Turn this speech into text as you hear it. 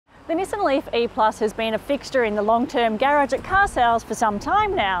The Nissan LEAF E Plus has been a fixture in the long-term garage at car sales for some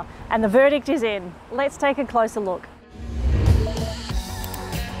time now, and the verdict is in. Let's take a closer look.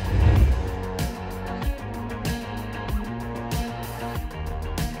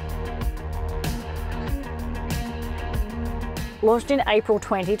 Launched in April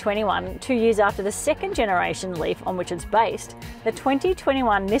 2021, 2 years after the second generation LEAF on which it's based, the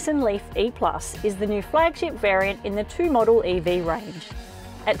 2021 Nissan LEAF E Plus is the new flagship variant in the two-model EV range.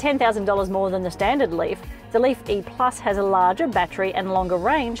 At $10,000 more than the standard LEAF, the LEAF E Plus has a larger battery and longer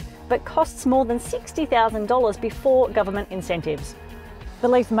range, but costs more than $60,000 before government incentives. The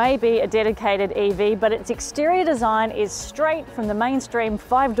LEAF may be a dedicated EV, but its exterior design is straight from the mainstream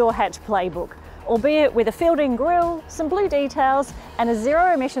 5-door hatch playbook, albeit with a filled-in grille, some blue details, and a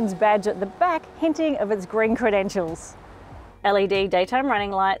zero emissions badge at the back hinting of its green credentials. LED daytime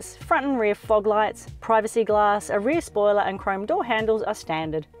running lights, front and rear fog lights, privacy glass, a rear spoiler and chrome door handles are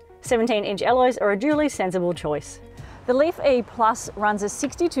standard. 17-inch alloys are a dually sensible choice. The LEAF E Plus runs a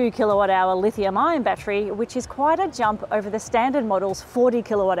 62 kilowatt-hour lithium-ion battery, which is quite a jump over the standard model's 40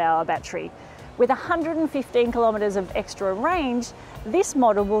 kilowatt-hour battery. With 115 kilometres of extra range, this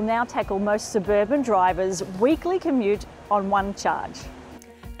model will now tackle most suburban drivers' weekly commute on one charge.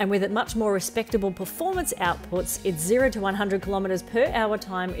 And with it much more respectable performance outputs, its 0 to 100 kilometres per hour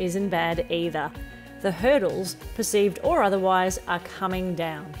time isn't bad either. The hurdles, perceived or otherwise, are coming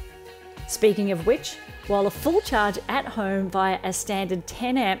down. Speaking of which, while a full charge at home via a standard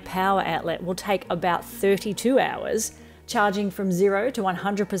 10 amp power outlet will take about 32 hours, charging from 0 to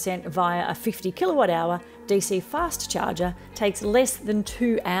 100% via a 50 kilowatt hour DC fast charger takes less than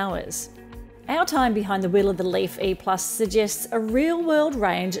 2 hours. Our time behind the wheel of the LEAF E Plus suggests a real-world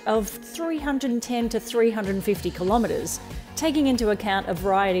range of 310 to 350 kilometres, taking into account a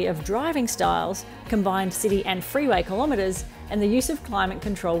variety of driving styles, combined city and freeway kilometres, and the use of climate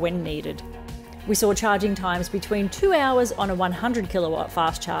control when needed. We saw charging times between 2 hours on a 100 kilowatt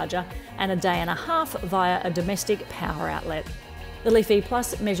fast charger and a day and a half via a domestic power outlet. The LEAF E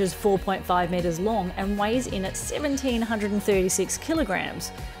Plus measures 4.5 metres long and weighs in at 1,736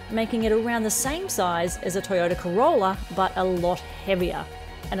 kilograms, making it around the same size as a Toyota Corolla, but a lot heavier.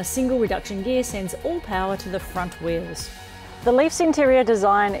 And a single reduction gear sends all power to the front wheels. The LEAF's interior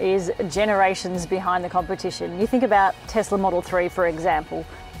design is generations behind the competition. You think about Tesla Model 3, for example,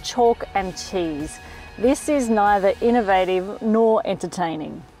 chalk and cheese. This is neither innovative nor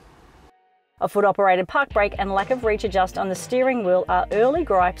entertaining. A foot-operated park brake and lack of reach adjust on the steering wheel are early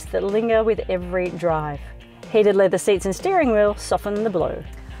gripes that linger with every drive. Heated leather seats and steering wheel soften the blow.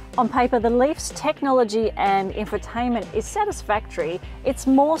 On paper, the LEAF's technology and infotainment is satisfactory. It's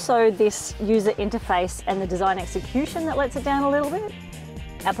more so this user interface and the design execution that lets it down a little bit.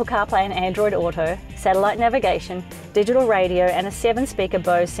 Apple CarPlay and Android Auto, satellite navigation, digital radio and a 7-speaker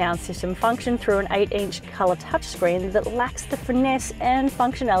Bose sound system function through an 8-inch colour touchscreen that lacks the finesse and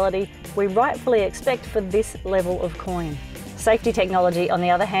functionality we rightfully expect for this level of coin. Safety technology, on the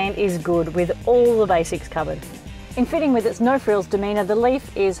other hand, is good, with all the basics covered. In fitting with its no-frills demeanour, the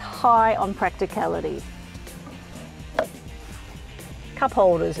LEAF is high on practicality. Cup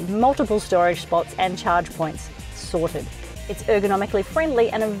holders, multiple storage spots and charge points, sorted. It's ergonomically friendly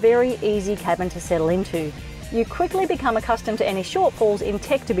and a very easy cabin to settle into. You quickly become accustomed to any shortfalls in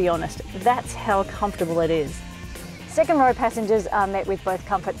tech, to be honest. That's how comfortable it is. Second row passengers are met with both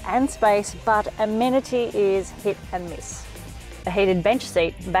comfort and space, but amenity is hit and miss. A heated bench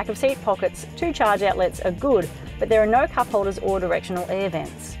seat, back of seat pockets, 2 charge outlets are good, but there are no cup holders or directional air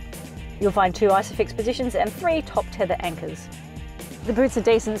vents. You'll find 2 ISOFIX positions and 3 top tether anchors. The boot's a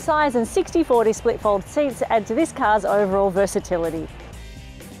decent size and 60/40 split fold seats add to this car's overall versatility.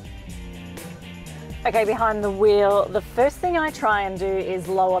 Okay, behind the wheel, the first thing I try and do is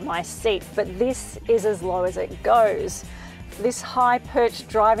lower my seat, but this is as low as it goes. This high perched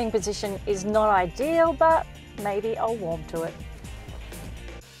driving position is not ideal, but maybe I'll warm to it.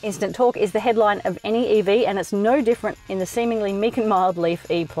 Instant torque is the headline of any EV, and it's no different in the seemingly meek and mild LEAF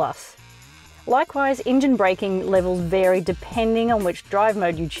E Plus. Likewise, engine braking levels vary depending on which drive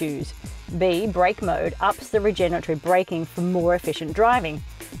mode you choose. B, brake mode, ups the regeneratory braking for more efficient driving,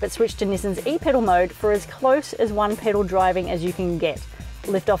 but switch to Nissan's e-pedal mode for as close as one-pedal driving as you can get.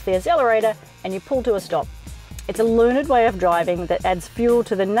 Lift off the accelerator and you pull to a stop. It's a learned way of driving that adds fuel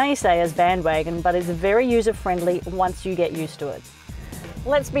to the naysayers' bandwagon, but is very user-friendly once you get used to it.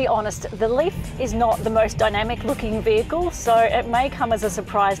 Let's be honest, the LEAF is not the most dynamic looking vehicle, so it may come as a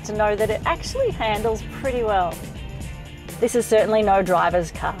surprise to know that it actually handles pretty well. This is certainly no driver's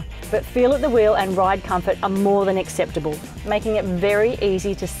car, but feel at the wheel and ride comfort are more than acceptable, making it very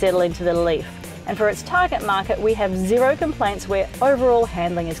easy to settle into the LEAF. and for its target market we have zero complaints where overall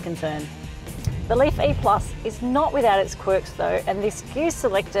handling is concerned. The LEAF E Plus is not without its quirks though, and this gear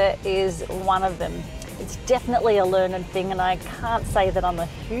selector is one of them. It's definitely a learned thing and I can't say that I'm a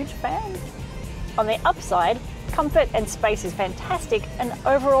huge fan. On the upside, comfort and space is fantastic and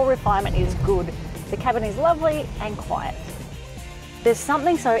overall refinement is good. The cabin is lovely and quiet. There's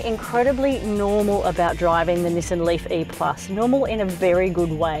something so incredibly normal about driving the Nissan LEAF E Plus, normal in a very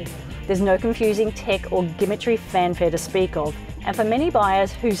good way. There's no confusing tech or gimmickry fanfare to speak of, and for many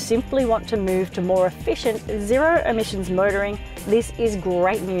buyers who simply want to move to more efficient, zero-emissions motoring, this is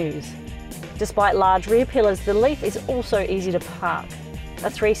great news. Despite large rear pillars, the LEAF is also easy to park. A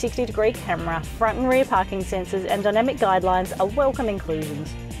 360-degree camera, front and rear parking sensors and dynamic guidelines are welcome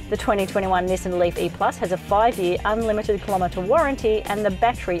inclusions. The 2021 Nissan LEAF E Plus has a 5-year unlimited kilometre warranty and the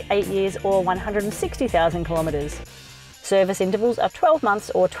battery 8 years or 160,000 kilometres. Service intervals are 12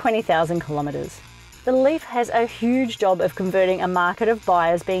 months or 20,000 kilometres. The LEAF has a huge job of converting a market of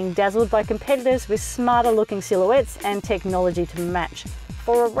buyers being dazzled by competitors with smarter looking silhouettes and technology to match,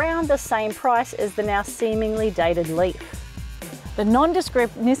 for around the same price as the now seemingly dated LEAF. The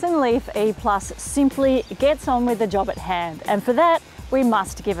nondescript Nissan LEAF E Plus simply gets on with the job at hand, and for that we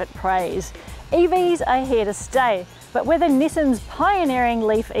must give it praise. EVs are here to stay, but whether Nissan's pioneering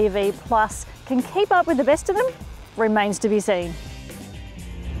LEAF EV Plus can keep up with the best of them remains to be seen.